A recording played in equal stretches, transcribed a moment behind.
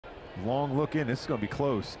Long look in. This is going to be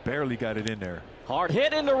close. Barely got it in there. Hard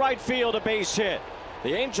hit into right field, a base hit.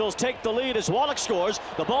 The Angels take the lead as Wallach scores.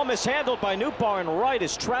 The ball mishandled by Nootbaar in right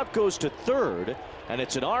as Trout goes to third. And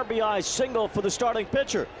it's an RBI single for the starting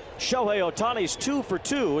pitcher. Shohei Ohtani's 2 for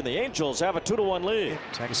 2, and the Angels have a 2-1 lead.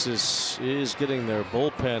 Texas is getting their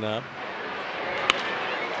bullpen up.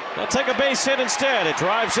 They'll take a base hit instead. It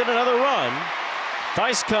drives in another run.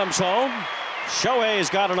 Theis comes home. Shohei's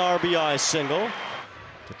got an RBI single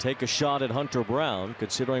to take a shot at Hunter Brown,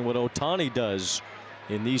 considering what Ohtani does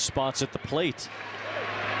in these spots at the plate.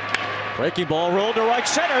 Breaking ball rolled to right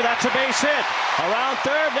center. That's a base hit. Around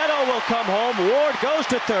third, Neto will come home. Ward goes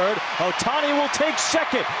to third. Ohtani will take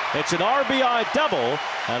second. It's an RBI double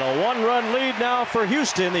and a 1-run lead now for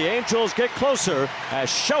Houston. The Angels get closer as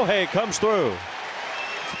Shohei comes through.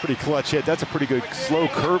 It's a pretty clutch hit. That's a pretty good slow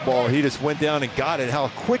curveball. He just went down and got it. How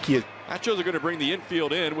quick he is. Astros are going to bring the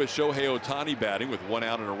infield in with Shohei Ohtani batting with 1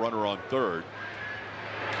 out and a runner on third.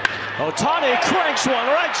 Ohtani cranks one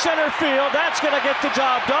right center field. That's going to get the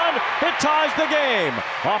job done. It ties the game.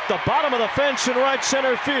 Off the bottom of the fence in right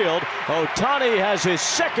center field. Ohtani has his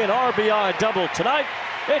second RBI double tonight.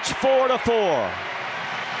 It's 4-4.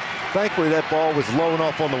 Thankfully, that ball was low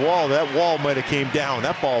enough on the wall. That wall might have came down.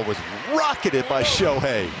 That ball was rocketed by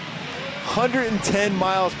Shohei. 110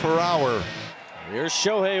 miles per hour. Here's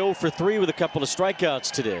Shohei 0 for 3 with a couple of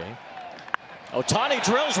strikeouts today. Ohtani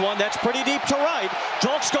drills one that's pretty deep to right.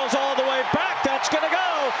 Jolts goes all the way back. That's going to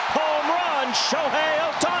go. Home run, Shohei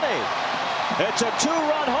Ohtani. It's a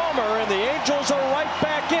 2-run homer, and the Angels are right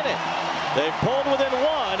back in it. They've pulled within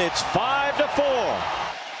 1. It's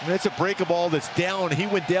 5-4. That's a breaking ball that's down. He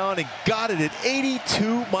went down and got it at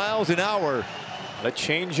 82 miles an hour. The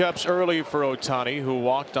changeups early for Ohtani, who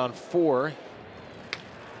walked on 4.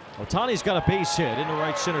 Ohtani's got a base hit into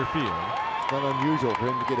right center field. Not unusual for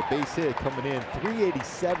him to get a base hit coming in.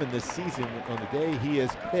 387 this season on the day he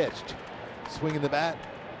has pitched. Swinging the bat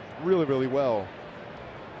really, really well.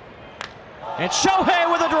 And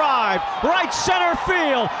Shohei with a drive, right center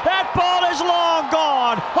field. That ball is long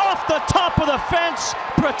gone, off the top of the fence,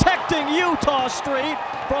 protecting Utah Street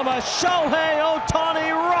from a Shohei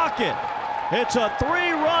Ohtani rocket. It's a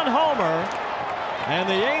 3-run homer, and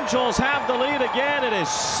the Angels have the lead again. It is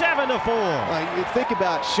 7-4. You think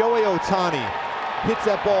about Shohei Ohtani hits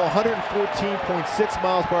that ball 114.6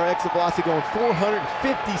 miles per hour exit velocity, going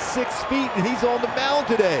 456 feet, and he's on the mound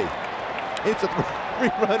today. It's a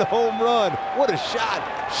 3-run home run. What a shot,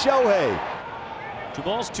 Shohei. 2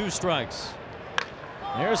 balls, 2 strikes.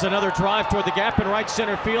 There's another drive toward the gap in right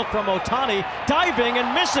center field from Ohtani. Diving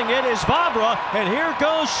and missing it is Vavra, and here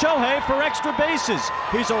goes Shohei for extra bases.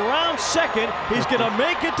 He's around second. He's going to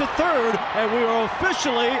make it to third, and we are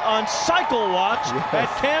officially on cycle watch at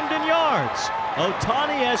Camden Yards.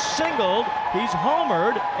 Ohtani has singled, he's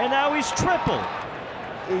homered, and now he's tripled.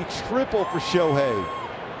 A triple for Shohei.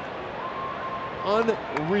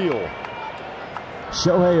 Unreal.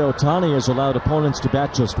 Shohei Ohtani has allowed opponents to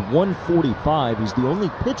bat just 145. He's the only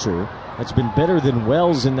pitcher that's been better than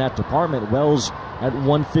Wells in that department. Wells at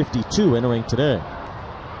 152 entering today.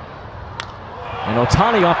 And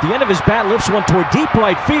Ohtani off the end of his bat lifts one toward deep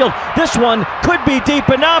right field. This one could be deep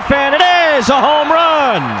enough, and it is a home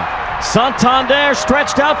run. Santander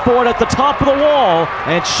stretched out for it at the top of the wall,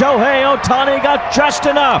 and Shohei Ohtani got just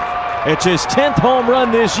enough. It's his 10th home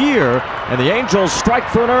run this year, and the Angels strike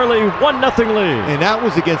for an early 1-0 lead. And that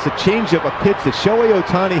was against a changeup, a pitch that Shohei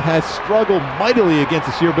Ohtani has struggled mightily against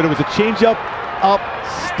this year, but it was a changeup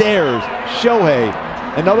upstairs. Shohei,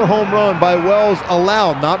 another home run by Wells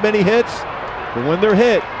allowed. Not many hits, but when they're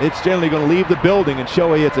hit, it's generally going to leave the building, and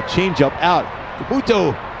Shohei hits a changeup out.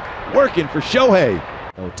 Kabuto working for Shohei.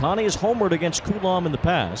 Ohtani has homered against Coulomb in the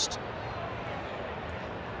past.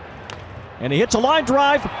 And he hits a line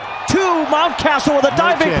drive to Mountcastle with a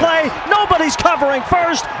diving play. Nobody's covering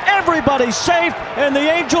first. Everybody's safe, and the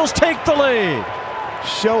Angels take the lead.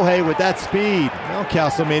 Shohei with that speed.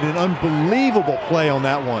 Mountcastle made an unbelievable play on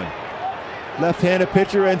that one. Left-handed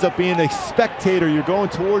pitcher ends up being a spectator. You're going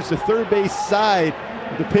towards the third base side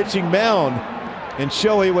of the pitching mound. And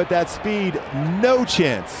Shohei with that speed, no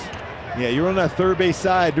chance. Yeah, you're on that third base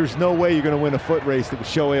side. There's no way you're going to win a foot race with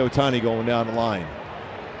Shohei Ohtani going down the line.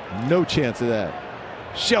 No chance of that.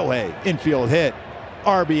 Shohei, infield hit,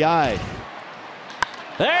 RBI.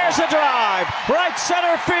 There's a drive, right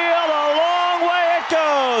center field, a long way it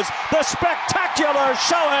goes. The spectacular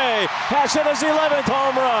Shohei has hit his 11th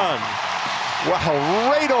home run. Wow,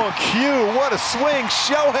 right on cue. What a swing,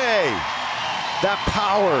 Shohei. That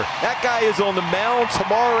power. That guy is on the mound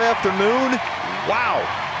tomorrow afternoon. Wow.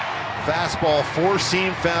 Fastball,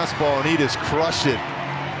 4-seam fastball, and he just crushed it.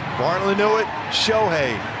 Bartlett knew it.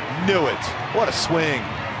 Shohei Knew it. What a swing.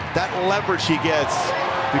 That leverage he gets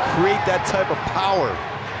to create that type of power.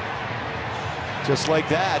 Just like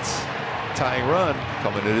that. Tying run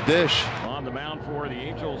coming to the dish. On the mound for the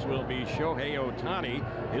Angels will be Shohei Ohtani.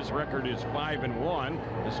 His record is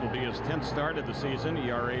 5-1. This will be his 10th start of the season.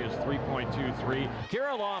 ERA is 3.23.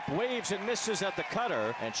 Kirilloff waves and misses at the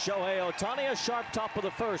cutter, and Shohei Ohtani, a sharp top of the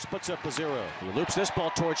first, puts up a 0. He loops this ball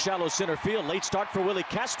towards shallow center field. Late start for Willie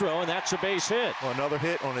Castro, and that's a base hit. Well, another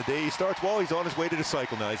hit on the day he starts. Well, he's on his way to the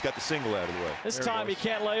cycle now. He's got the single out of the way. This time he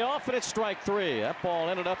can't lay off, and it's strike 3. That ball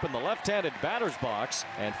ended up in the left-handed batter's box,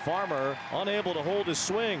 and Farmer unable to hold his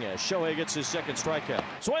swing as Shohei gets his second strikeout.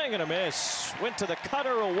 Swing and a miss. Went to the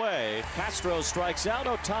cutter away. Castro strikes out.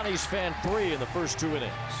 Ohtani's fan 3 in the first 2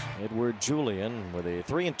 innings. Edward Julian with a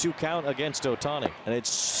 3-2 count against Ohtani. And it's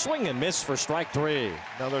swing and miss for strike 3.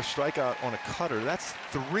 Another strikeout on a cutter. That's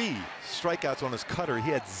 3 strikeouts on his cutter.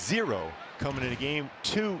 He had 0 coming into game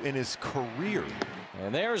 2 in his career.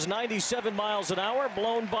 And there's 97 miles an hour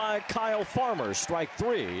blown by Kyle Farmer. Strike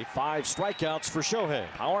 3. 5 strikeouts for Shohei.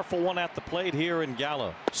 Powerful one at the plate here in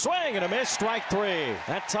Gallo. Swing and a miss. Strike 3.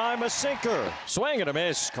 That time a sinker. Swing and a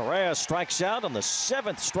miss. Correa strikes out on the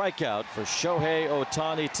 7th strikeout for Shohei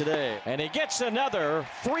Ohtani today. And he gets another,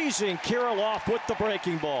 freezing Kirilloff with the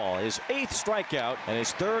breaking ball. His 8th strikeout and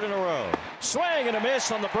his 3rd in a row. Swing and a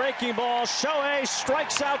miss on the breaking ball. Shohei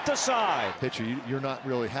strikes out the side. Pitcher, you're not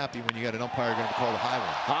really happy when you got an umpire going to call the high one.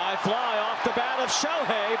 High fly off the bat of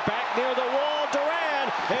Shohei. Back near the wall. Duran.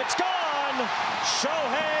 It's gone.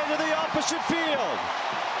 Shohei to the opposite field.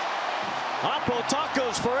 Oppo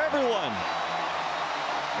tacos for everyone.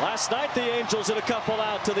 Last night the Angels had a couple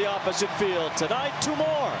out to the opposite field. Tonight 2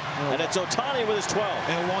 more. And it's Ohtani with his 12th.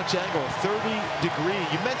 And a launch angle, 30-degree.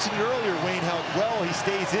 You mentioned earlier, Wayne, how well he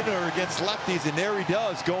stays in there against lefties, and there he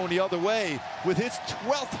does, going the other way with his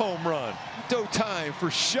 12th home run. No time for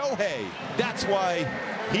Shohei. That's why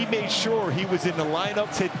he made sure he was in the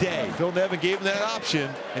lineup today. Phil Nevin gave him that option,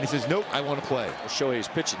 and he says, nope, I want to play. Well, Shohei's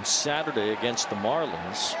pitching Saturday against the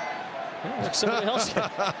Marlins. Yeah, like somebody else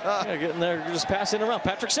getting there, just passing around.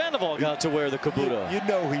 Patrick Sandoval got to wear the Kabuto. You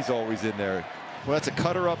know he's always in there. Well, that's a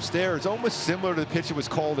cutter upstairs, almost similar to the pitch that was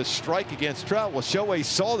called a strike against Trout. Well, Shohei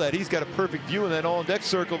saw that. He's got a perfect view in that on-deck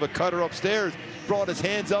circle. The cutter upstairs, brought his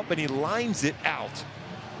hands up, and he lines it out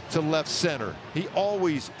to left center. He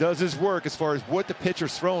always does his work as far as what the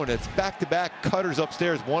pitcher's throwing. It's back-to-back cutters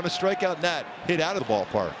upstairs. One a strikeout, and that hit out of the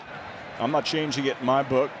ballpark. I'm not changing it in my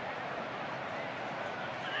book.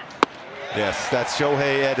 Yes, that's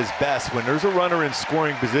Shohei at his best. When there's a runner in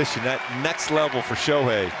scoring position, that next level for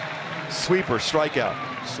Shohei. Sweeper, strikeout.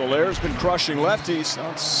 Solaire's been crushing lefties,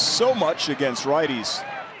 not so much against righties.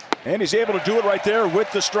 And he's able to do it right there with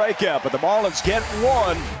the strikeout, but the Marlins get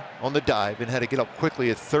 1. On the dive and had to get up quickly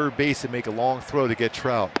at third base and make a long throw to get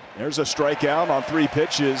Trout. There's a strikeout on 3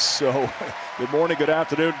 pitches, so good morning, good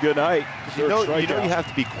afternoon, good night. You know you have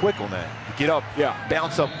to be quick on that. Get up,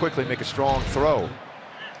 bounce up quickly, make a strong throw.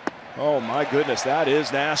 Oh my goodness, that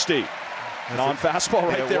is nasty. Non-fastball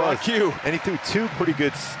right there on cue. And he threw 2 pretty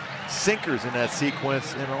good sinkers in that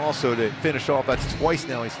sequence, and also to finish off, that's twice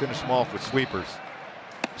now he's finished them off with sweepers.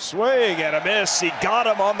 Swing and a miss. He got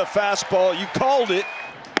him on the fastball. You called it.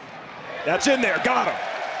 That's in there. Got him.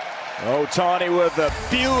 Ohtani with a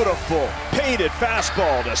beautiful painted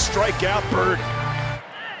fastball to strike out Birdie.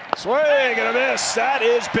 Swing and a miss. That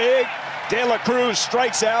is big. De La Cruz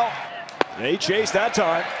strikes out. And he chased that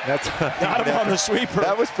time. That's got him on the sweeper.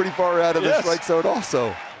 That was pretty far out of the strike zone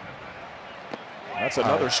also. That's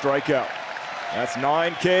another strikeout. That's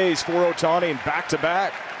 9 Ks for Ohtani and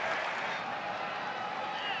back-to-back.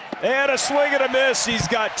 And a swing and a miss. He's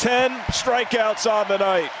got 10 strikeouts on the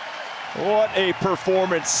night. What a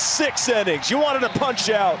performance. 6 innings. You wanted to punch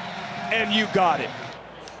out, and you got it.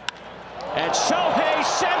 And Shohei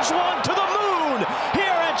sends one to the moon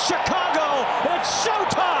here at Chicago. It's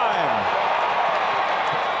showtime.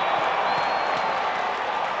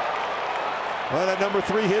 Well, that number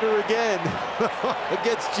 3 hitter again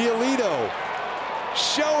against Giolito.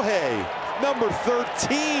 Shohei, number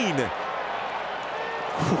 13.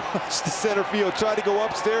 Watch the center field, try to go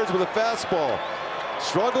upstairs with a fastball.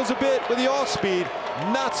 Struggles a bit with the off-speed,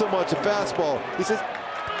 not so much a fastball. He says,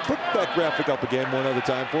 put that graphic up again one other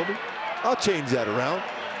time for me. I'll change that around.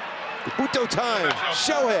 Kabuto time,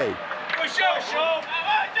 Shohei.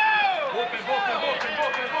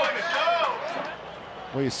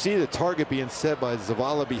 Well, you see the target being set by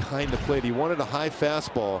Zavala behind the plate. He wanted a high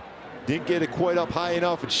fastball. Didn't get it quite up high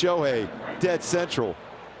enough, and Shohei dead central.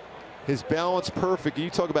 His balance perfect. You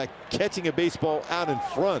talk about catching a baseball out in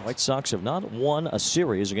front. White Sox have not won a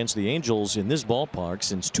series against the Angels in this ballpark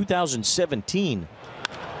since 2017.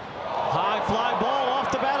 High fly ball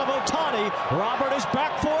off the bat of Ohtani. Robert is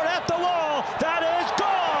back for it at the wall. That is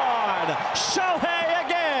gone. Shohei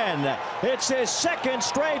again. It's his second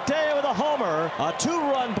straight day with a homer. A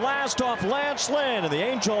 2-run blast off Lance Lynn, and the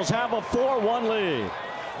Angels have a 4-1 lead.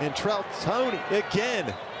 And Tony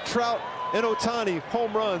again. Trout and Ohtani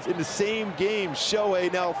home runs in the same game.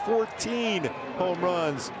 Shohei now 14 home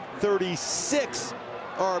runs, 36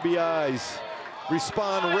 RBIs.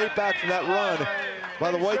 Respond right back from that run by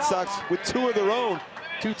the White Sox with 2 of their own.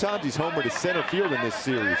 2 times he's homered to center field in this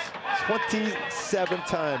series. 27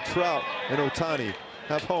 times Trout and Ohtani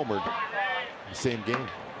have homered in the same game.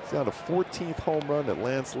 It's now the 14th home run that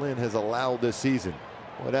Lance Lynn has allowed this season.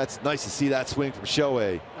 Well, that's nice to see that swing from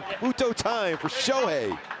Shohei. Uto time for Shohei.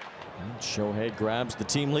 And Shohei grabs the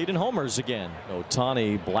team lead in homers again.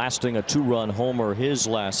 Ohtani blasting a 2-run homer his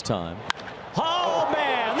last time. Oh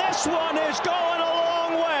man, this one is going a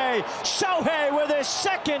long way. Shohei with his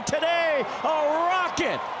second today, a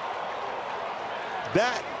rocket.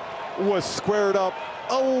 That was squared up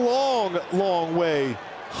a long way.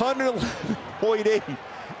 111.8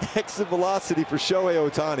 exit velocity for Shohei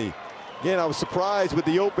Ohtani. Again, I was surprised with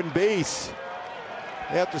the open base.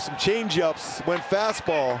 After some changeups, went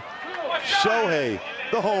fastball. Shohei,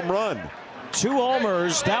 the home run. 2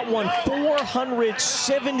 homers, that one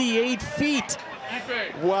 478 feet.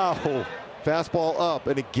 Wow. Fastball up,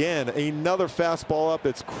 and again, another fastball up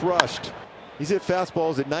that's crushed. He's hit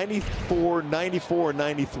fastballs at 94, 94, and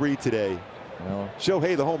 93 today. Well,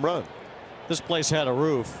 Shohei, the home run. this place had a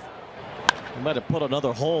roof. You might have put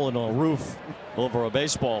another hole in a roof over a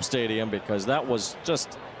baseball stadium, because that was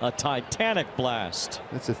just a titanic blast.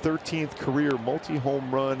 It's a 13th career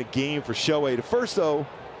multi-home run game for Shohei. The first, though,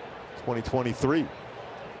 2023.